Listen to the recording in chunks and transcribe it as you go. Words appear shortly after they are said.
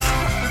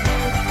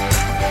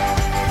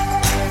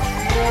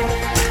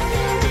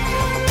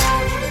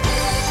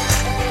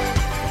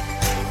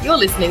You're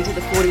listening to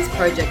the 40s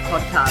Project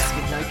podcast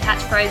with no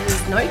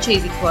catchphrases, no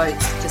cheesy quotes,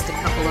 just a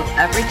couple of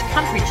average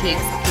country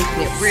chicks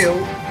keeping it real,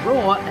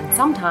 raw, and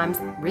sometimes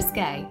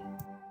risque.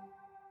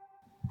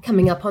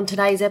 Coming up on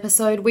today's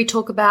episode, we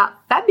talk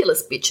about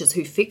fabulous bitches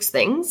who fix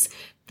things,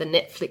 the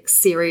Netflix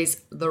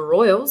series The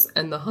Royals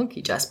and the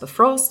hunky Jasper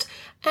Frost,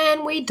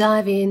 and we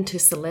dive into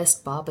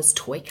Celeste Barber's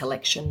toy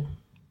collection.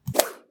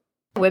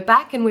 We're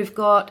back and we've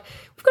got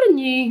a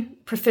new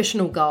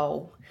professional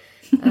goal.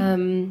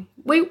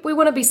 We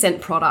want to be sent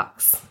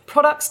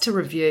products to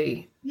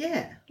review.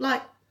 Yeah,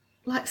 like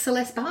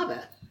Celeste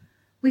Barber.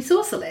 We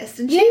saw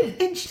Celeste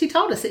and she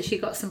told us that she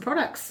got some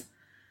products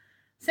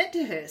sent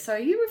to her. So are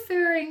you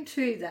referring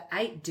to the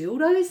 8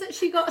 dildos that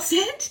she got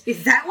sent?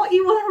 Is that what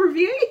you want to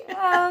review?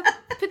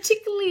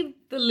 Particularly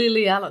the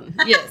Lily Allen,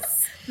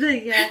 yes.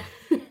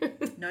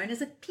 Known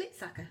as a clit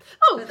sucker.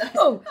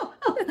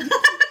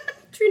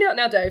 Tune out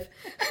now, Dave.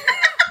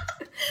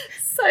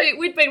 So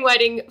we'd been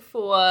waiting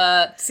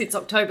since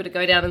October to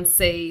go down and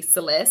see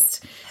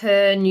Celeste.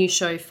 Her new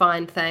show,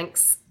 Fine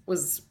Thanks,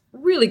 was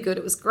really good.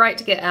 It was great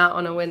to get out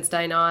on a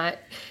Wednesday night.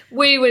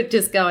 We were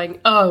just going,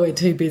 we're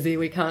too busy.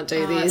 We can't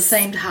do this. It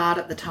seemed hard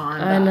at the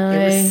time, I know.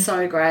 It was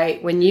so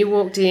great. When you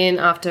walked in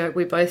after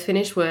we both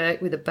finished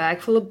work with a bag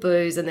full of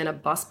booze and then a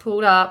bus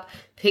pulled up,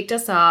 picked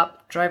us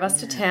up, drove us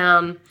to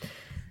town,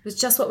 it was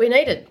just what we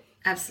needed.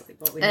 Absolutely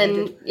what we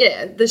needed.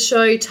 And, the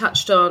show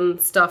touched on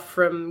stuff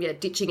from,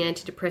 ditching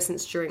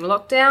antidepressants during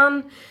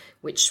lockdown,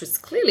 which was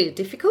clearly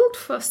difficult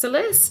for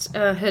Celeste,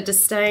 her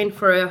disdain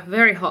for a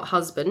very hot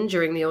husband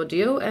during the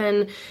ordeal,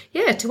 and,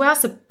 to our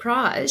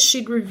surprise,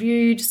 she'd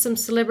reviewed some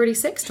celebrity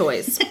sex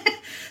toys.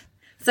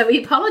 So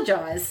we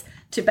apologise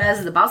to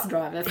Baz the bus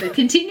driver for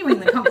continuing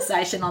the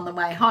conversation on the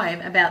way home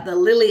about the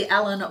Lily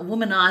Allen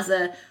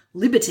womanizer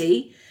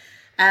Liberty.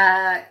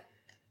 I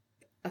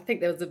think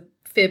there was a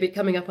fair bit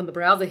coming up on the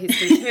browser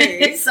history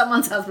too.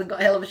 Someone's husband got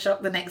a hell of a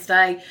shock the next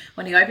day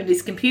when he opened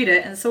his computer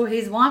and saw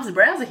his wife's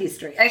browser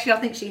history. Actually, I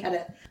think she had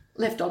it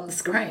left on the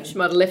screen. She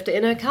might have left it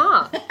in her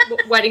car,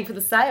 waiting for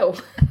the sale.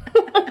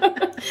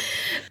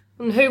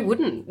 And who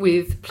wouldn't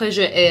with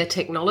Pleasure Air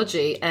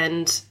technology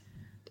and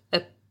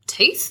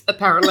teeth,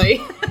 apparently.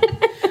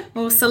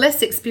 Well,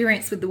 Celeste's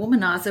experience with the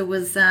womanizer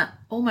was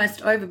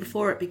almost over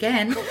before it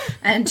began,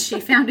 and she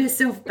found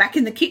herself back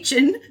in the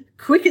kitchen,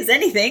 quick as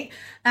anything,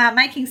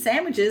 making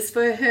sandwiches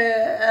for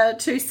her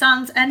 2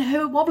 sons, and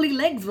her wobbly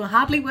legs were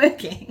hardly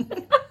working.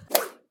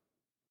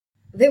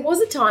 There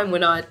was a time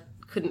when I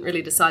couldn't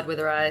really decide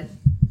whether I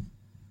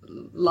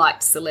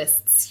liked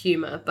Celeste's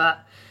humour,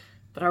 but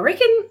I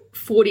reckon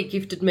 40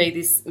 gifted me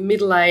this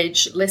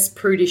middle-aged, less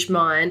prudish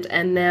mind,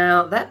 and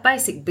now that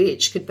basic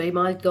bitch could be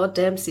my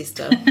goddamn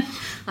sister.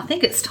 I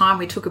think it's time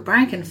we took a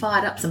break and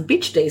fired up some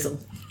bitch diesel.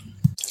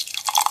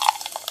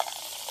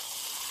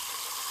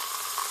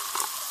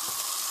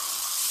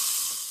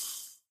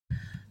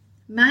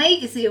 May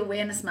is the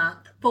awareness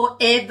month for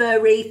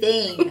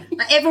everything.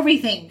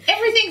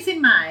 Everything's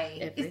in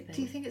May.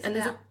 Do you think it's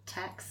about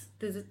tax?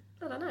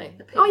 I don't know.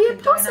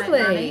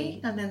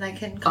 Possibly. And then they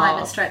can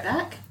claim it straight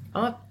back.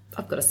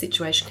 I've got a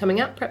situation coming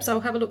up. Perhaps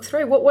I'll have a look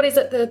through. What is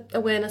it, the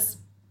awareness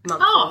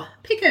month?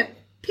 Pick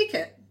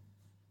it.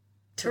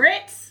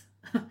 Tourette's.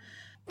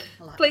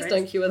 Please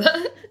don't cure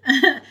that.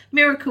 The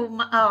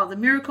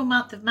Miracle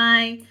Month of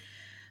May.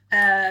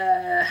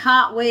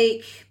 Heart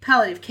Week,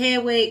 Palliative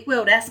Care Week,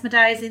 World Asthma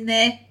Day is in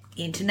there,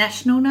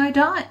 International No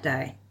Diet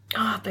Day.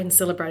 I've been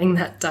celebrating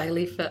that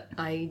daily for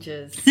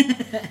ages.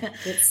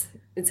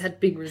 It's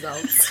had big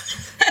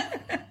results.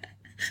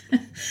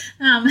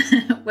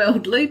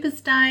 World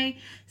Lupus Day,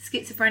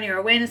 Schizophrenia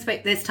Awareness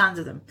Week. There's tons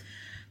of them.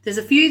 There's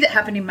a few that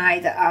happen in May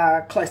that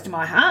are close to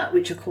my heart,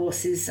 which of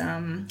course is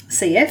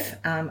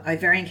CF.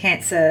 Ovarian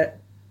cancer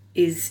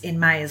is in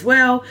May as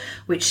well,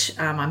 which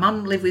my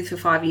mum lived with for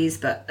 5 years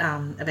but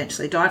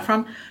eventually died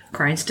from.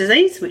 Crohn's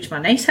disease, which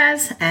my niece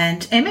has,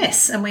 and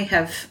MS. And we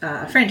have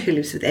a friend who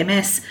lives with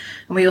MS,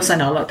 and we also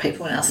know a lot of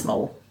people in our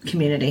small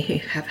community who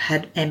have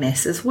had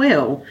MS as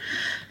well.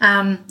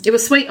 It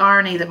was sweet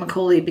irony that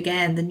Macaulay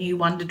began the new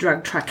wonder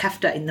drug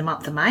Trikafta in the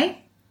month of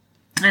May,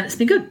 and it's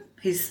been good.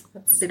 He's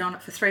been on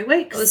it for 3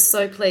 weeks. I was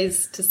so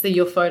pleased to see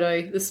your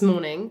photo this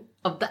morning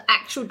of the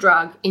actual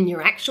drug in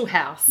your actual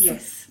house.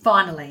 Yes,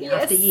 finally,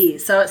 after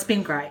years. So it's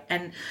been great.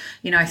 And,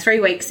 3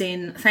 weeks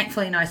in,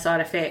 thankfully no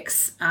side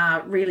effects,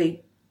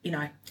 really,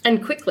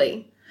 And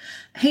quickly.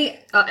 He...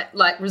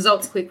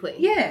 results quickly.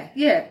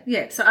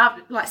 Yeah. So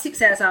after,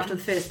 6 hours after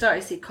the first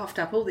dose, he coughed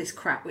up all this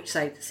crap, which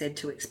they said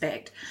to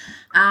expect.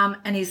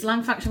 And his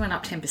lung function went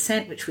up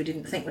 10%, which we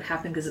didn't think would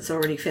happen because it's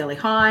already fairly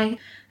high.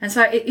 And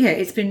so,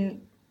 it's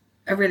been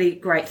a really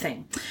great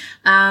thing.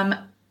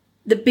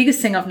 The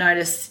biggest thing I've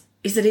noticed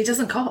is that he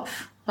doesn't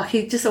cough.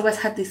 He just always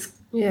had this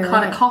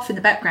kind of cough in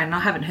the background, and I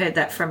haven't heard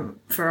that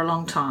for a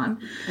long time.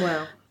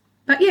 Wow.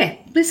 But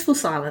blissful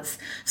silence.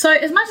 So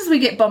as much as we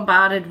get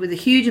bombarded with a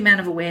huge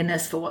amount of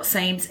awareness for what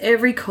seems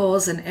every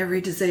cause and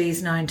every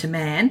disease known to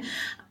man,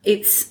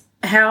 it's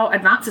how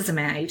advances are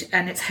made,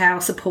 and it's how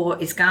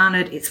support is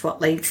garnered. It's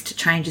what leads to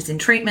changes in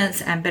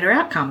treatments and better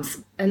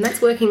outcomes. And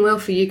that's working well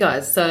for you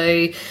guys.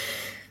 So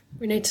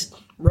we need to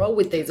roll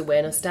with these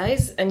awareness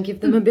days and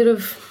give them a bit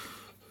of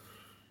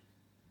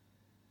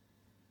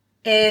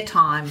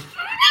airtime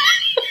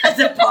as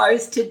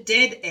opposed to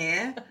dead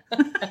air.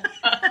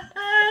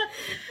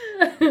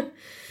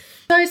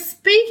 So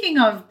speaking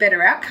of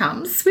better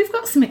outcomes, we've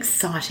got some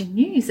exciting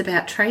news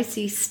about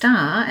Tracy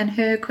Starr and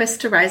her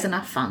quest to raise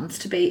enough funds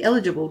to be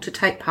eligible to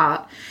take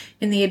part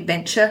in the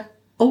Adventure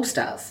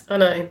All-Stars. I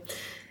know.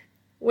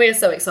 We're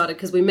so excited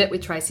because we met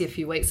with Tracy a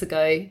few weeks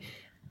ago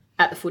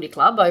at the footy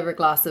club over a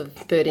glass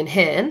of bird in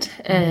hand,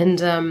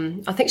 and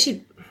I think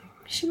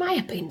she may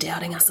have been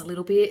doubting us a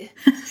little bit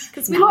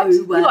because we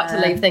like to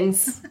leave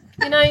things,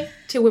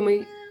 till when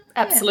we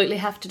absolutely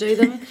have to do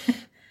them.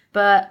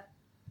 But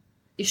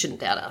you shouldn't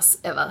doubt us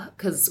ever,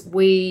 because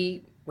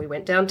we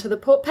went down to the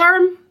Port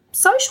Param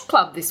Social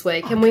Club this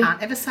week. I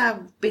can't ever say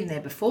I've been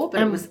there before,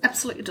 but it was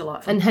absolutely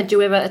delightful. And had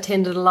you ever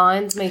attended a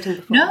Lions meeting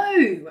before?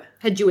 No.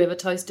 Had you ever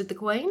toasted the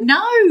Queen?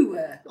 No.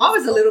 I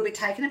was a little bit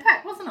taken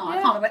aback, wasn't I? Yeah.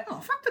 I kind of went, oh,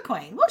 fuck the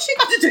Queen. What's she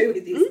got to do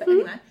with this? But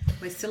anyway,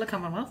 we're still a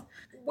Commonwealth.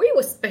 We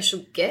were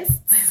special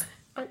guests,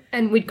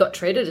 and we'd got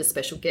treated as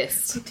special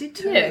guests. We did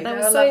too. Yeah, they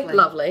were so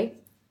lovely.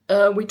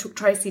 We took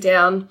Tracy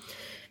down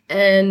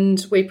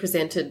and we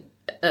presented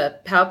a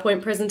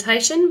PowerPoint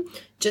presentation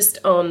just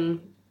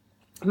on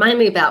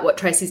mainly about what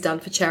Tracy's done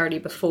for charity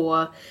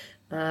before,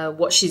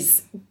 what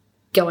she's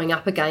going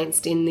up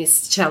against in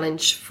this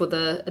challenge for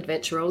the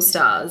Adventure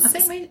All-Stars. I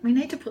think we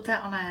need to put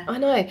that on our I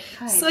know.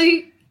 page. So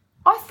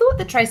I thought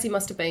that Tracy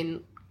must have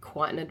been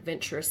quite an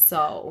adventurous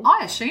soul.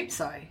 I assume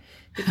so.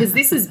 Because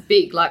this is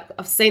big. Like,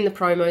 I've seen the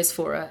promos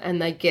for it,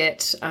 and they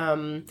get,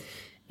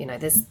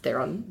 they're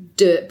on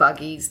dirt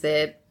buggies,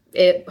 they're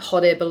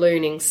hot air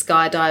ballooning,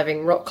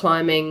 skydiving, rock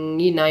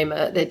climbing, you name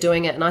it, they're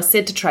doing it. And I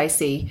said to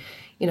Tracy,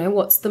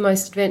 what's the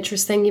most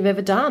adventurous thing you've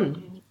ever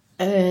done?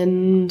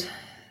 And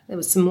there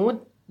was some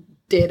more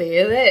dead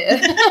air there.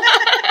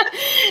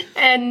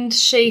 And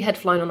she had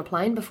flown on a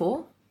plane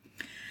before.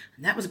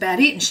 And that was about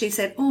it. And she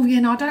said, oh,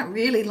 I don't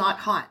really like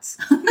heights.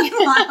 Like,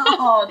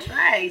 oh,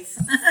 Trace.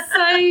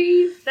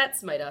 So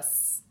that's made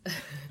us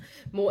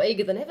more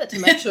eager than ever to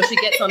make sure she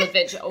gets on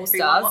Adventure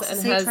All-Stars. And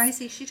has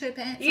Tracy shit her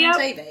pants on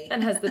TV.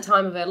 And has the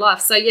time of her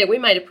life. So, we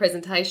made a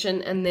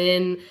presentation, and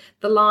then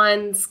the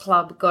Lions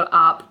Club got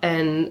up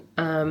and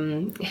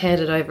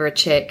handed over a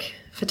cheque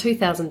for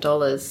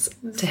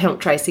 $2,000 to help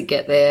Tracy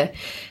get there.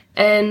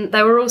 And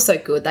they were all so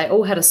good. They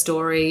all had a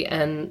story,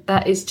 and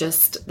that is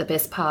just the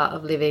best part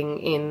of living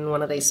in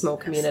one of these small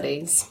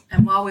communities.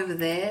 And while we were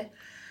there,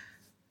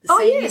 the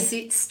senior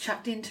sits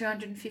chucked in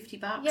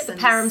 $250. Yeah, the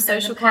Param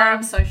Social Club.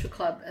 Param Social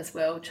Club as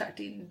well chucked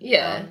in.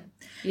 Yeah.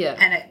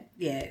 And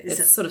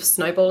it's sort of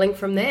snowballing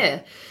from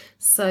there.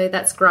 So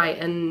that's great.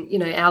 And,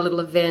 our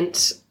little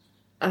event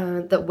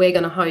that we're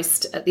going to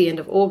host at the end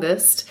of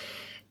August,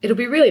 it'll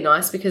be really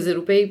nice because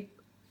it'll be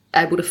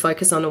able to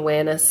focus on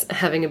awareness,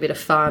 having a bit of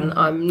fun. Mm-hmm.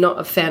 I'm not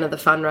a fan of the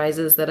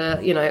fundraisers that are,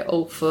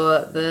 all for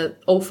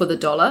the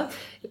dollar.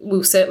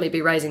 We'll certainly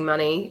be raising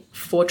money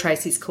for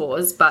Tracy's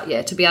cause, but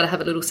to be able to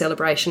have a little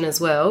celebration as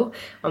well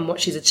on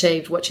what she's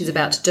achieved, what she's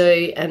about to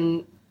do,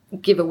 and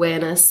give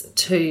awareness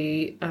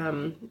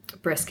to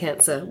breast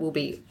cancer will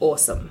be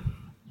awesome.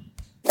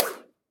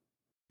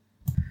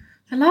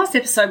 The last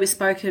episode we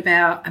spoke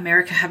about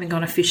America having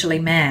gone officially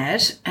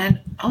mad, and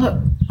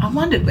I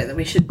wondered whether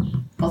we should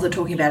bother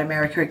talking about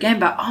America again,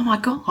 but oh my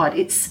God,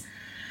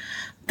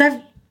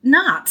 they're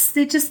nuts.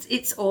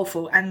 It's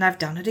awful, and they've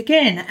done it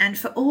again. And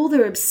for all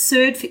their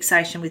absurd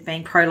fixation with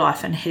being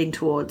pro-life and heading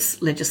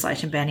towards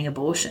legislation banning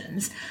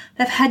abortions,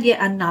 they've had yet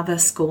another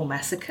school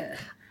massacre.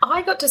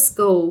 I got to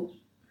school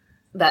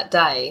that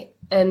day,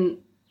 and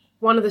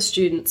one of the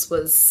students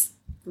was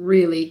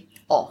really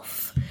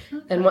off.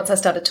 Okay. And once I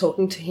started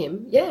talking to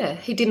him,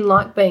 he didn't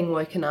like being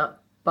woken up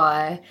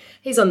by,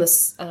 he's on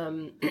this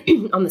on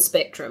the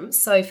spectrum,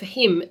 so for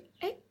him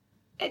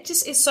it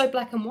just is so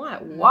black and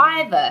white.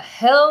 Why the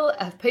hell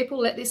have people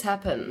let this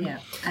happen? Yeah,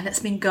 and it's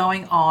been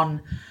going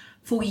on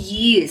for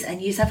years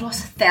and years. They've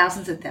lost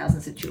thousands and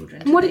thousands of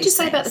children. And what did you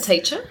say about the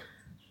teacher?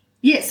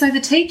 Yeah, so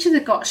the teacher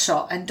that got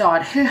shot and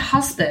died, her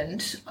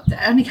husband, it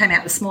only came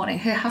out this morning,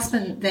 her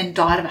husband then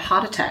died of a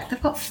heart attack.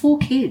 They've got 4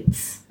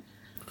 kids.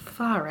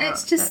 Far out.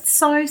 It's just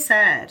so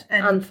sad.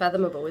 And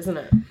unfathomable, isn't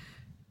it?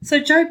 So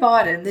Joe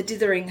Biden, the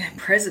dithering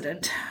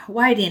president,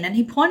 weighed in, and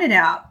he pointed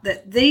out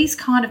that these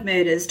kind of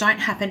murders don't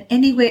happen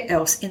anywhere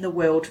else in the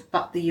world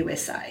but the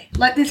USA.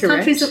 Like, there's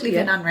countries that live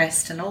in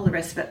unrest and all the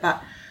rest of it,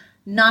 but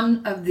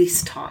none of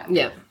this type.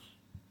 Yeah.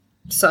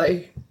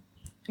 So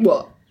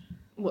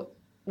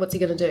what's he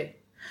going to do?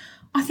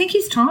 I think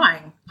he's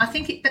trying. But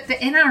the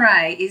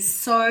NRA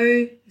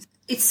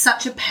it's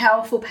such a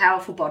powerful,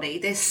 powerful body.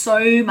 There's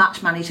so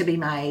much money to be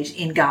made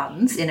in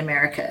guns in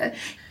America.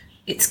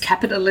 It's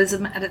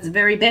capitalism at its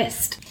very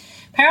best.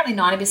 Apparently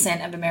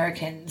 90% of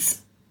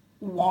Americans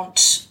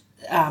want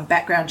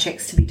background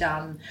checks to be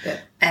done,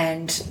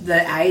 and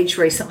the age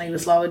recently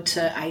was lowered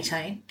to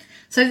 18.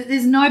 So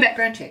there's no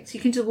background checks. You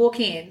can just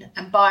walk in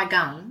and buy a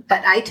gun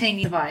at 18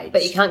 years of age.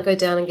 But you can't go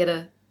down and get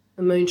a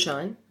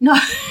moonshine. No,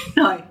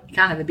 you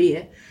can't have a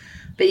beer,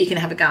 but you can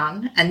have a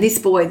gun. And this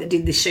boy that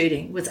did this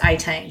shooting was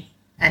 18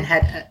 and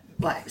had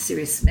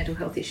serious mental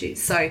health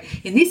issues. So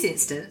in this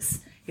instance,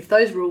 if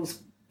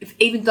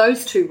even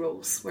those two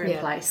rules were in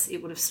place,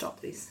 it would have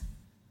stopped this.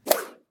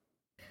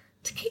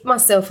 To keep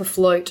myself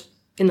afloat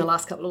in the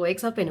last couple of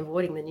weeks, I've been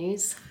avoiding the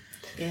news.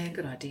 Yeah,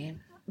 good idea.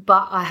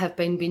 But I have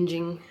been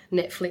binging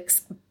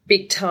Netflix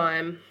big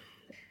time.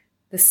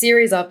 The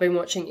series I've been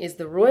watching is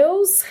The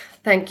Royals.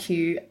 Thank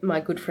you, my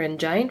good friend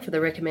Jane, for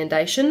the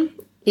recommendation.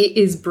 It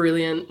is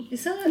brilliant.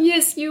 Is it?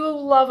 Yes, you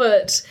will love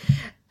it.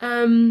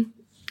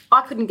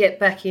 I couldn't get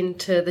back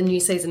into the new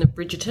season of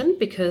Bridgerton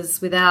because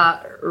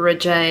without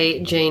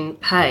Regé-Jean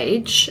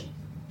Page,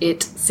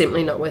 it's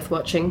simply not worth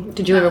watching.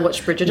 Did you ever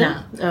watch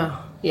Bridgerton? No.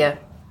 Oh, yeah.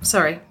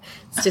 Sorry.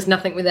 It's just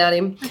nothing without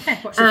him. Okay,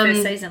 watch the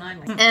first season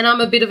only. And I'm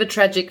a bit of a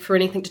tragic for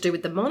anything to do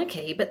with the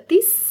monarchy, but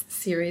this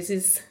series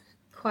is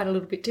quite a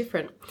little bit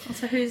different.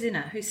 So who's in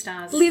it? Who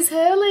stars? Liz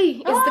Hurley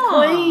is the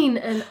Queen.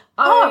 And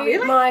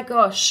really? My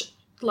gosh,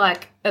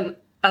 like an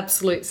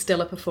absolute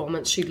stellar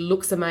performance. She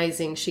looks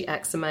amazing. She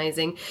acts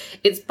amazing.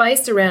 It's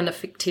based around a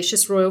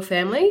fictitious royal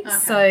family,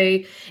 so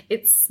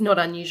it's not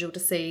unusual to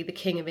see the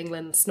King of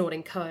England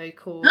snorting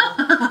coke or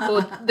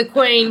the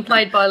Queen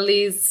played by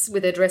Liz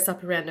with her dress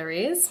up around her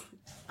ears.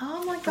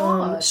 Oh, my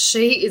God.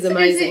 She is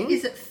amazing.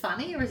 Is it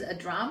funny or is it a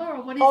drama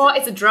or what is it? Oh,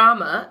 it's a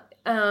drama.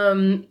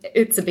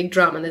 It's a big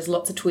drama. There's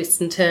lots of twists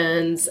and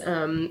turns.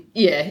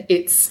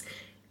 It's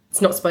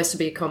not supposed to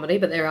be a comedy,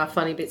 but there are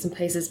funny bits and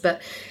pieces.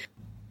 But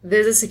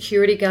there's a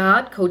security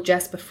guard called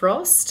Jasper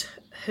Frost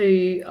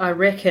who I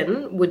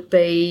reckon would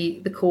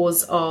be the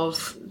cause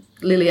of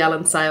Lily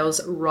Allen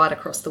sales right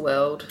across the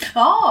world.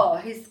 Oh,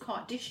 he's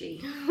quite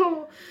dishy.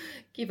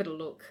 Give it a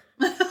look,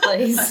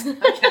 please.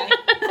 Okay.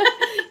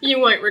 You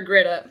won't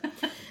regret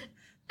it.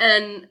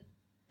 And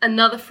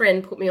another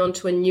friend put me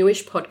onto a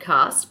newish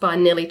podcast by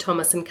Nellie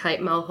Thomas and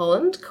Kate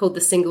Mulholland called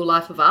The Single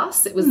Life of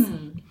Us. It was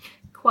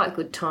quite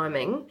good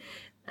timing.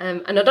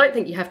 And I don't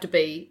think you have to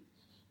be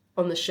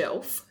on the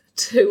shelf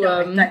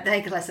to...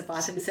 they classify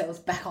themselves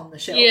back on the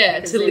shelf. Yeah,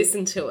 to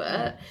listen to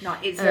it. No,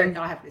 it's very...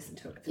 I have listened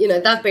to it. You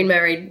know, they've been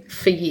married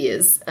for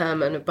years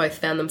and have both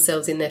found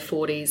themselves in their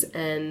 40s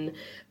and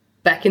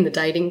back in the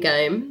dating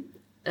game.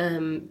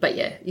 But,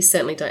 yeah, you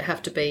certainly don't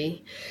have to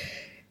be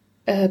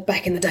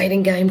back in the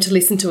dating game to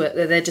listen to it.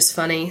 They're just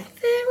funny.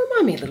 They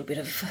remind me a little bit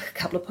of a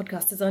couple of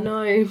podcasters I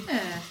know.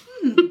 Yeah.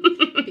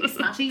 A bit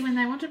smutty when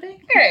they want to be.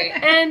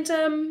 Yeah.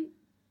 And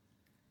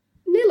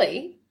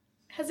Nellie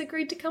has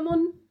agreed to come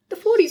on the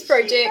 40s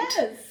Project.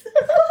 Yes.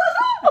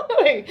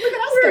 Look at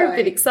us We're a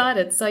bit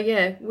excited. So,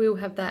 yeah, we'll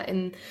have that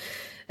in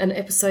an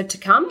episode to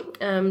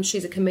come.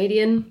 She's a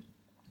comedian.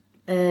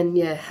 And,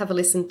 yeah, have a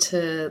listen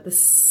to The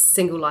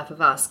Single Life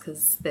of Us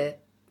because they're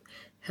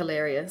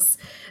hilarious.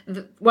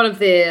 One of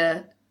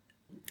their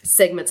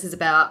segments is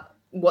about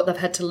what they've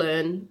had to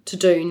learn to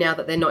do now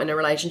that they're not in a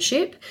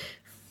relationship.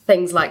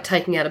 Things like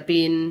taking out a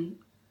bin,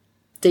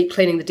 deep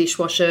cleaning the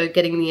dishwasher,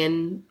 getting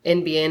the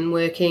NBN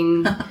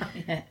working.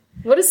 Yeah.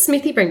 What does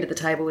Smithy bring to the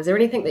table? Is there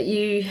anything that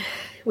you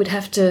would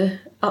have to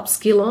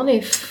upskill on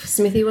if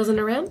Smithy wasn't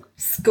around?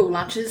 School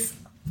lunches.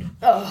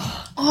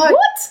 Oh,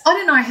 what? I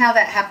don't know how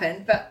that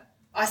happened, but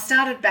I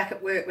started back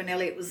at work when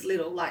Elliot was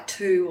little, like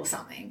 2 or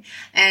something,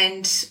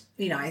 and,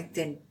 you know,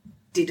 then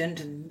didn't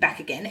and back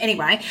again.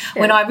 Anyway,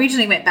 when I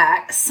originally went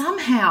back,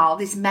 somehow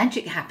this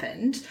magic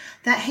happened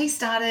that he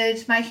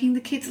started making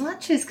the kids'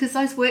 lunches because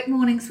those work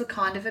mornings were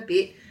kind of a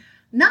bit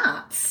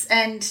nuts.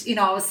 And, you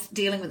know, I was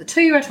dealing with a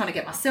 2-year-old trying to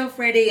get myself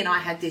ready and I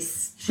had this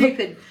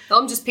stupid...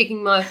 I'm just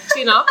picking my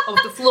chin up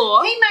off the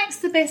floor. He makes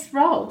the best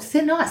rolls.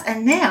 They're nice.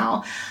 And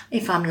now,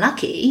 if I'm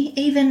lucky,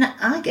 even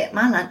I get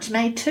my lunch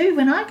made too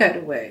when I go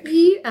to work.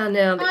 You are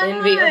now the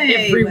envy of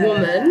every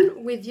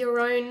woman with your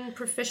own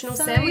professional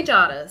sandwich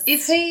artist.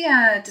 If he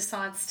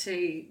decides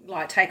to,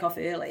 like, take off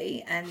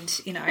early and,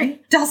 you know,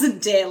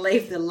 doesn't dare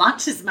leave the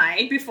lunches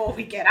made before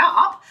we get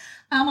up,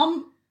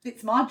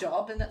 it's my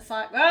job and it's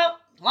like, well...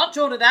 lunch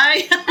order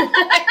day. And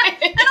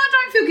I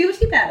don't feel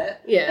guilty about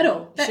it at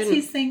all. That's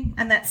his thing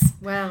and that's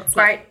great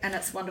like and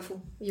it's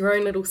wonderful. Your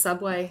own little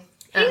Subway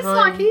at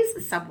home. He's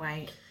the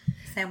Subway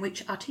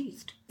sandwich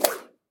artiste.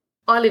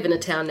 I live in a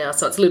town now,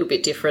 so it's a little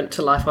bit different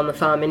to life on the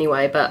farm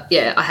anyway, but,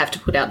 yeah, I have to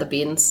put out the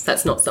bins.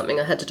 That's not something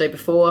I had to do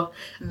before.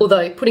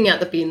 Although putting out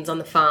the bins on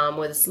the farm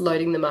was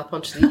loading them up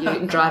onto the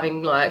ute and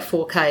driving, like,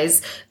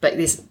 4Ks. But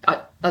this,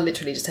 I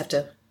literally just have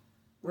to...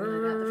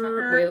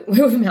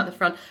 wheel them out the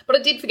front. But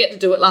I did forget to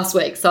do it last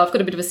week, so I've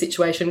got a bit of a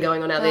situation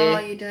going on out there. Oh,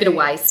 you do? Bit of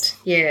waste.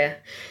 Yeah,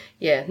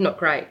 not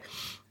great.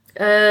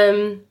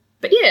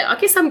 But, yeah, I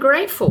guess I'm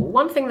grateful.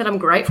 One thing that I'm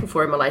grateful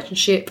for in my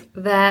relationship,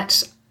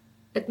 that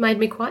it made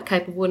me quite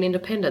capable and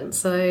independent.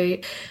 So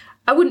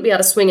I wouldn't be able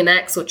to swing an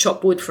axe or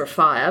chop wood for a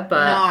fire,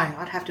 but... No,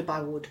 I'd have to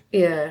buy wood.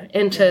 Yeah,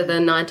 enter the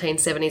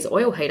 1970s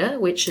oil heater,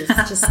 which is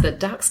just the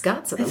duck's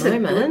guts at the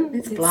moment.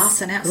 It's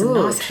blasting out some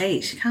nice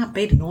heat. You can't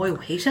beat an oil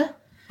heater.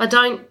 I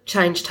don't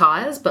change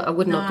tyres, but I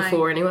would not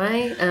before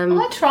anyway.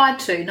 I tried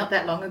to not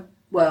that long ago.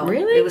 Well,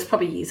 really? It was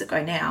probably years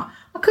ago now.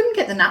 I couldn't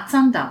get the nuts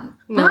undone.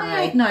 No.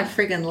 I ain't no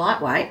friggin'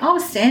 lightweight. I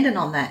was standing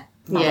on that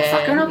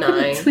motherfucker and I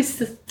couldn't twist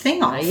the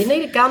thing off. No, you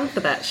need a gun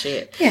for that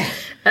shit. Yeah.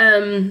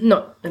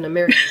 Not an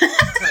American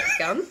type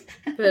gun,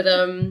 but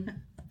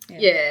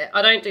yeah,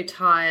 I don't do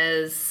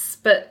tyres,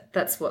 but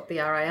that's what the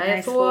RAA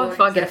are for. If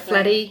I get a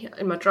flatty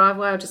in my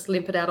driveway, I'll just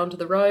limp it out onto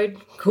the road,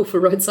 call for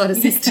roadside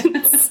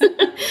assistance.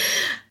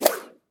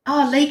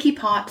 Oh, leaky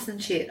pipes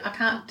and shit. I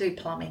can't do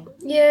plumbing.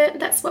 Yeah,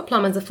 that's what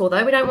plumbers are for,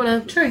 though. We don't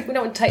want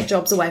to take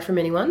jobs away from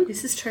anyone.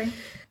 This is true.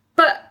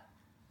 But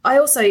I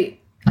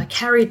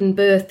carried and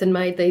birthed and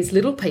made these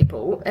little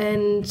people,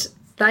 and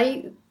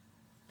they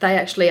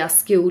actually are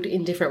skilled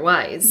in different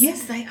ways.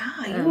 Yes, they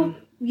are.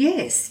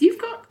 Yes, you've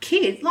got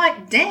kids.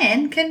 Like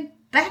Dan can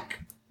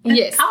back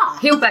a car.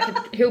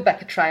 He'll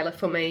back a trailer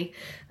for me.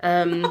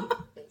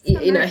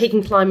 You know, he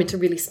can climb into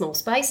really small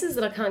spaces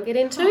that I can't get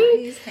into. Oh,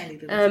 he is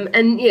handy.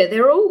 And yeah,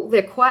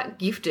 they're quite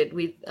gifted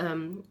with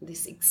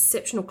this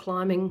exceptional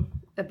climbing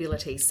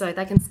ability. So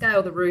they can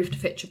scale the roof to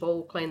fetch a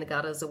ball, clean the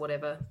gutters or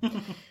whatever.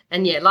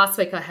 And yeah, last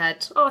week I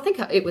had, I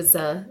think it was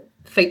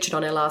featured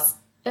on our last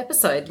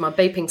episode, my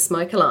beeping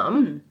smoke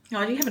alarm.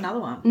 Oh, do you have another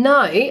one?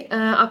 No,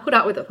 I put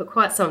up with it for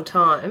quite some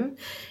time.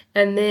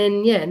 And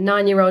then,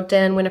 9-year-old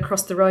Dan went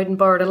across the road and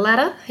borrowed a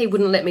ladder. He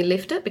wouldn't let me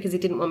lift it because he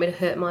didn't want me to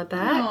hurt my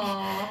back.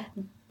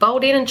 Aww.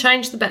 Bowled in and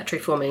changed the battery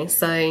for me.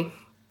 So,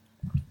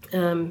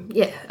 I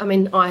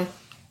mean, I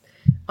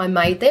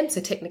made them,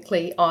 so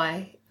technically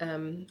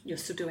You're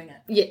still doing it.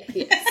 Yeah,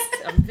 yes.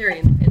 I'm very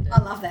independent.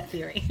 I love that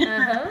theory.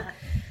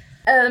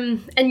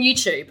 And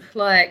YouTube,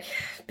 like,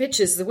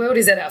 bitches, the world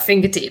is at our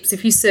fingertips.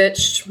 If you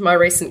searched my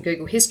recent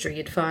Google history,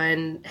 you'd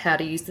find how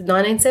to use the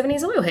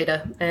 1970s oil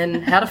heater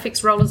and how to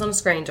fix rollers on a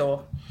screen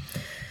door.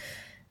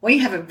 We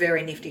have a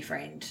very nifty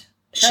friend.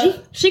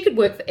 She could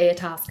work for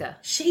Airtasker.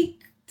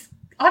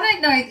 I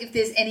don't know if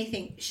there's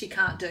anything she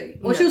can't do.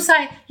 Or she'll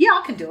say, yeah,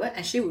 I can do it,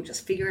 and she will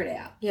just figure it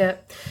out. Yeah.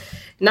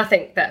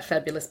 Nothing that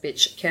fabulous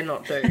bitch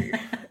cannot do.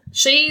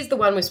 She's the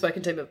one we've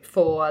spoken to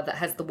before that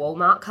has the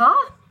Walmart car.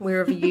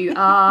 Wherever you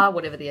are,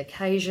 whatever the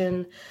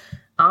occasion,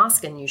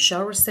 ask and you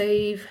shall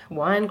receive.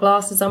 Wine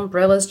glasses,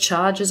 umbrellas,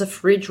 chargers, a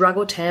fridge, rug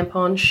or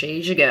tampon.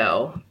 She's your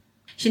girl.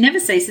 She never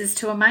ceases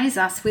to amaze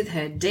us with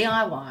her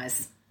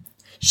DIYs.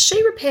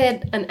 She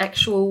repaired an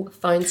actual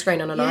phone screen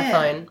on an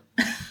iPhone.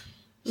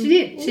 She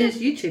did. She just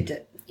YouTubed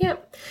it.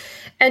 Yep.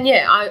 And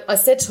I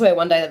said to her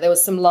one day that there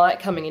was some light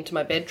coming into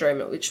my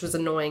bedroom, which was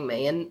annoying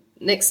me. And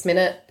next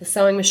minute, the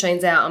sewing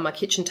machine's out on my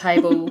kitchen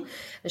table.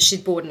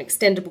 She'd bought an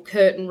extendable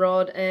curtain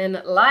rod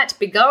and light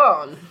be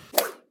gone.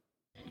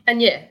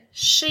 And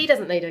she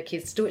doesn't need her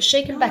kids to do it.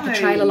 She can back a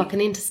trailer like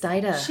an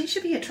interstater. She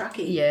should be a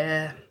truckie.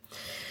 Yeah.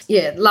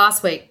 Yeah,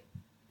 last week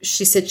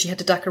she said she had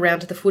to duck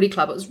around to the footy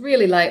club. It was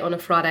really late on a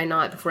Friday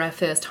night before our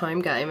first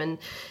home game, and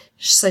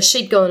so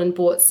she'd gone and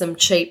bought some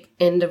cheap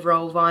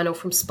end-of-roll vinyl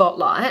from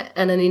Spotlight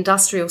and an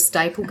industrial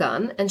staple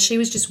gun, and she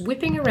was just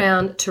whipping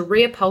around to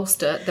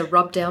reupholster the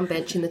rub-down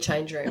bench in the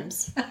change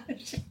rooms.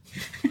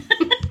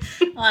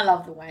 I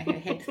love the way her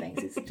head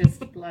thinks. It's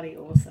just bloody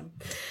awesome.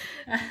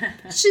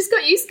 She's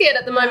got you scared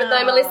at the moment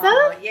though,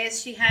 Melissa.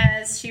 Yes, she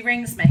has. She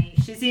rings me.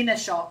 She's in a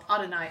shop. I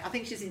don't know. I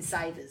think she's in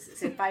Savers.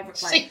 It's her favourite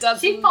place.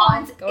 She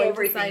finds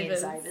everything in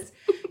Savers.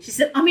 She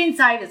said, I'm in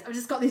Savers. I've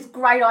just got this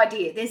great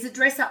idea. There's a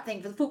dress-up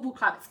thing for the football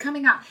club. It's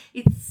coming up.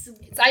 It's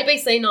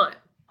ABC night.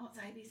 Oh, it's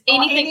ABC.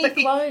 Anything but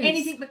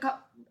clothes.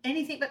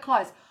 Anything but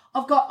clothes.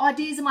 I've got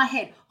ideas in my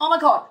head. Oh my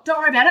God, don't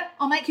worry about it.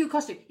 I'll make you a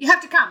costume. You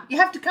have to come. You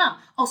have to come.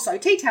 I'll sew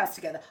tea towels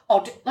together.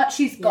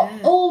 She's got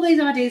all these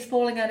ideas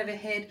falling out of her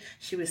head.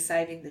 She was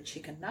saving the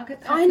chicken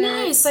nugget packets. I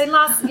know. So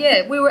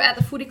we were at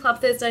the footy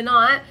club Thursday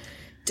night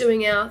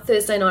doing our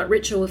Thursday night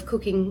ritual of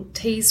cooking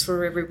teas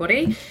for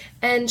everybody,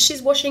 and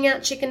she's washing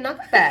out chicken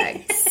nugget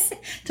bags.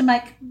 To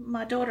make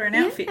my daughter an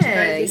outfit to go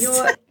this.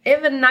 Your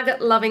ever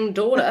nugget loving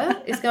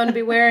daughter is going to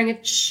be wearing a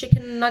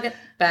chicken nugget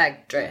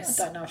bag dress.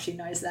 I don't know if she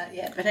knows that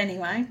yet, but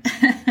anyway.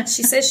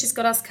 She says she's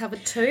got us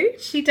covered too.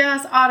 She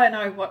does. I don't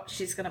know what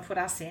she's going to put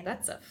us in.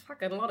 That's a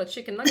fucking lot of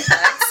chicken nugget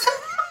bags.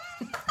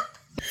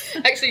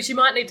 Actually, she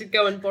might need to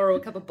go and borrow a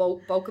couple of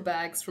bulker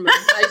bags from a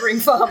neighbouring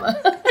farmer.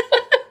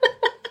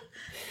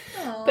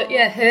 But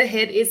yeah, her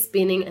head is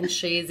spinning and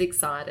she is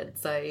excited.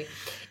 So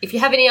if you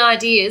have any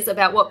ideas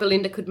about what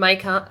Belinda could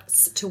make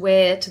us to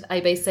wear to the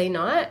ABC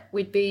night,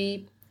 we'd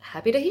be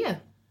happy to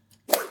hear.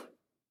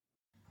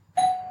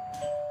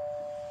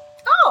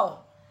 Oh,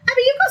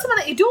 Abby, you've got someone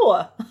at your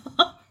door.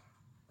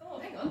 Oh,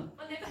 hang on.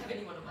 I never have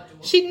anyone at my door.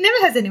 She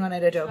never has anyone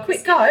at her door.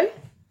 Quick, go.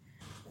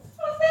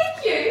 Oh,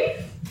 thank you.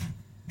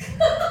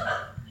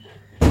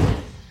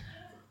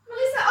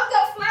 Melissa, I've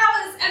got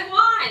flowers and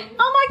wine.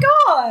 Oh my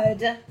God,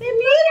 they're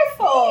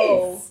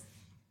beautiful.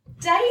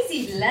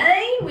 Daisy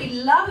Lane. We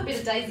love a bit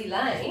of Daisy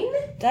Lane.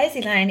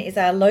 Daisy Lane is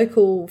our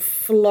local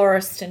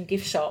florist and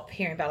gift shop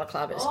here in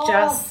Balaclava. It's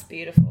just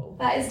beautiful.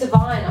 That is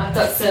divine. I've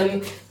got some,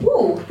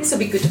 this will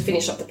be good to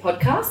finish off the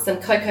podcast, some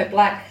Cocoa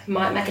Black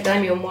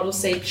Macadamia Model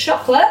Seed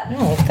chocolate.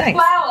 Oh,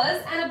 thanks.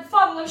 Flowers and a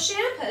bottle of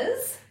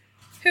champers.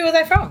 Who are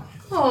they from?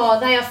 Oh,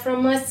 they are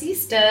from my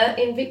sister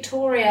in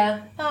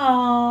Victoria.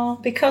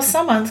 Oh, because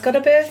someone's got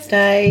a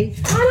birthday.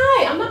 I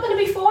know. I'm not going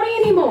to be 40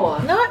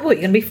 anymore. No, well,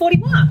 you're going to be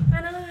 41.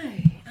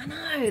 I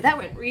know. That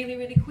went really,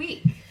 really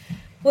quick.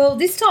 Well,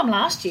 this time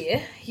last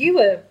year,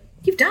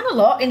 you've done a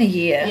lot in a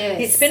year.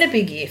 Yes. It's been a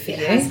big year for you.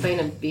 It has been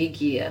a big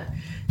year.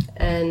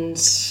 And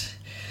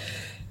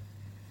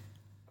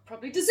I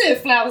probably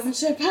deserve flowers and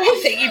champagne. I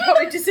think you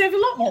probably deserve a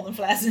lot more than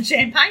flowers and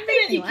champagne, but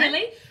anyway.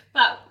 Kelly.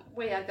 But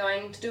we are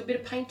going to do a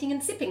bit of painting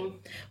and sipping.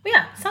 We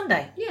are,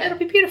 Sunday. Yeah. It'll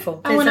be beautiful.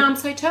 An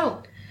Arms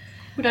Hotel.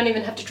 We don't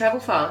even have to travel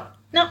far.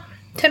 No,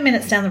 10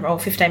 minutes down the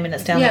road, 15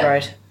 minutes down the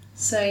road.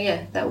 So,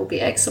 yeah, that will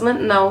be excellent.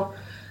 And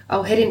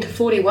I'll head into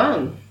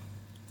 41.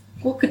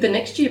 What could the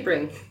next year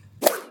bring?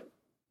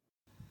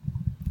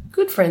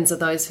 Good friends are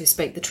those who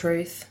speak the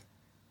truth.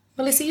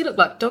 Melissa, you look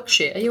like dog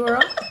shit. Are you all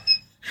right?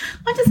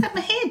 I just had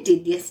my hair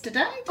did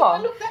yesterday. Do I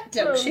look that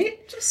dog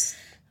shit?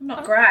 I'm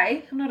not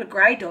grey. I'm not a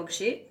grey dog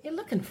shit. You're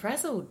looking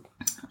frazzled.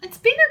 It's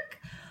been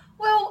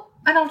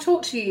and I'll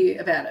talk to you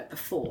about it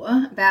before,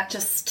 about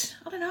just,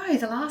 I don't know,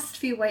 the last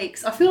few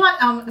weeks. I feel like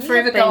I'm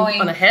forever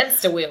going on a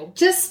hamster wheel.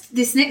 Just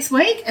this next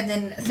week, and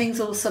then things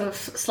will sort of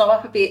slow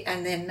up a bit,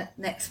 and then the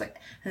next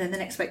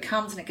week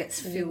comes and it gets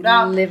filled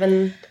up.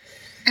 Living.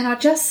 And I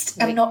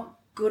just am not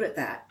good at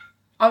that.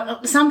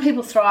 Some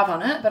people thrive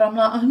on it, but I'm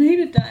like, I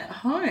need a day at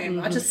home.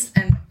 Mm-hmm. I just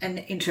am an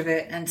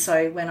introvert, and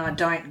so when I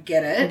don't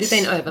get it... Have you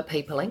been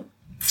over-peopling?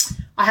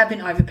 I have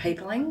been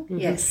over-peopling,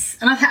 yes.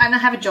 And I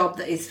have a job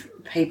that is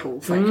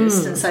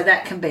people-focused, and so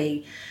that can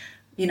be,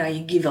 you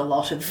give a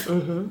lot of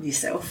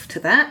yourself to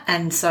that.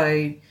 And so...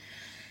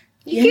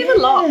 You give a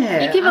lot.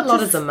 You give a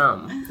lot as a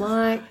mum.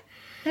 Like...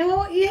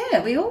 Well,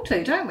 yeah, we all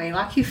do, don't we?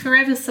 Like, you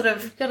forever sort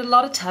of... You've got a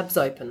lot of tabs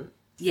open.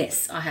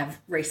 Yes, I have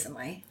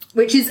recently,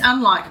 which is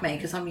unlike me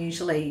because I'm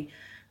usually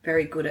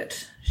very good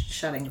at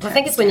shutting tabs I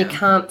think it's when you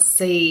can't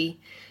see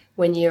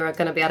when you're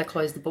going to be able to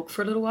close the book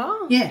for a little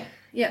while. Yeah.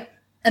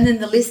 And then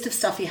the list of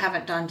stuff you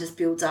haven't done just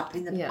builds up.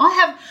 I'm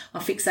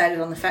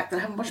fixated on the fact that I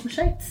haven't washed my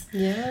sheets.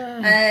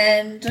 Yeah.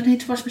 And I need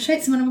to wash my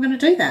sheets, and when I'm going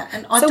to do that.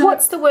 And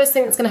what's the worst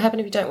thing that's going to happen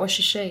if you don't wash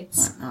your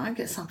sheets? I don't know,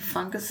 get some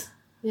fungus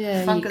you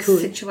could.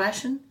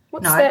 situation.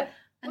 What's that?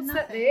 What's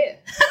that there?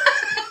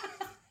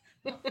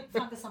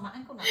 Fungus on my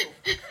ankle knuckle.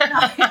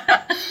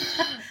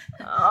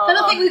 But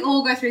I think we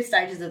all go through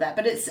stages of that.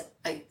 But it's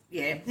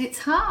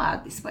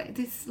hard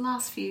this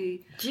last few.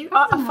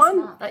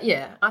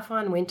 I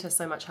find winter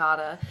so much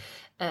harder,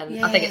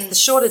 and I think it's the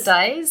shorter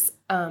days.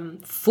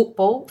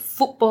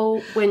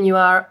 Football when you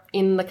are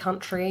in the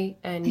country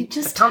and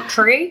the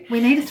country. We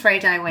need a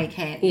 3-day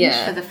weekend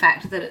for the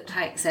fact that it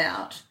takes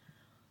out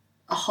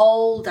a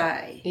whole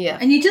day. Yeah,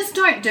 and you just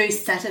don't do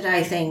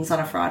Saturday things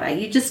on a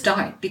Friday. You just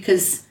don't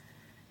because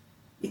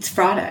it's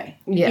Friday.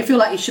 Yeah, you feel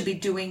like you should be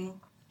doing.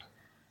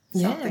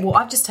 Something. Yeah, well,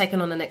 I've just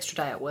taken on an extra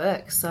day at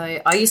work. So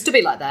I used to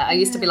be like that. I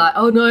used to be like,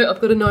 oh, no, I've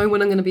got to know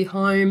when I'm going to be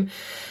home.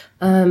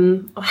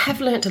 I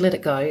have learnt to let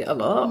it go a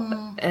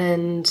lot.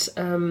 And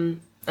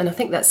I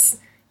think that's,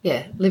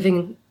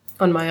 living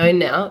on my own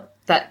now,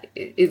 that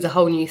is a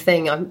whole new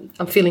thing. I'm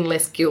feeling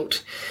less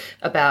guilt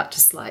about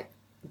just like,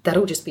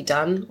 that'll just be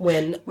done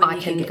when I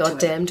can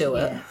goddamn do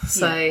it.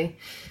 So I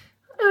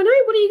don't know,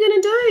 what are you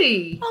going to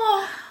do?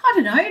 Oh, I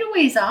don't know, it'll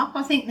ease up.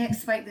 I think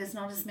next week there's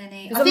not as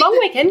many. There's a long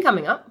weekend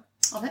coming up.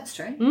 Oh, that's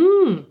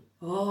true.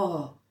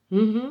 Oh.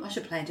 I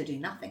should plan to do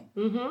nothing.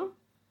 Mm-hmm.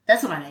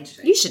 That's what I need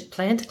to do. You should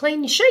plan to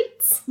clean your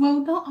sheets.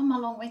 Well, not on my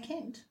long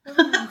weekend.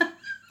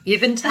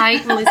 Give and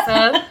take,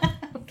 Melissa.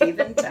 Give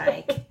and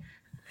take.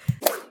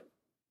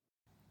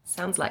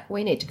 Sounds like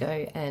we need to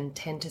go and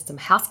tend to some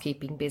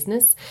housekeeping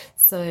business.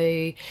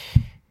 So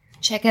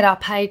check out our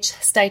page.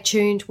 Stay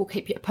tuned. We'll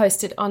keep you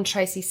posted on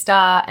Tracy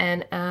Starr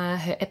and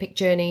her epic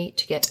journey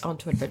to get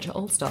onto Adventure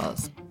All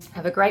Stars.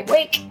 Have a great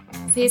week.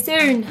 See you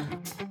soon.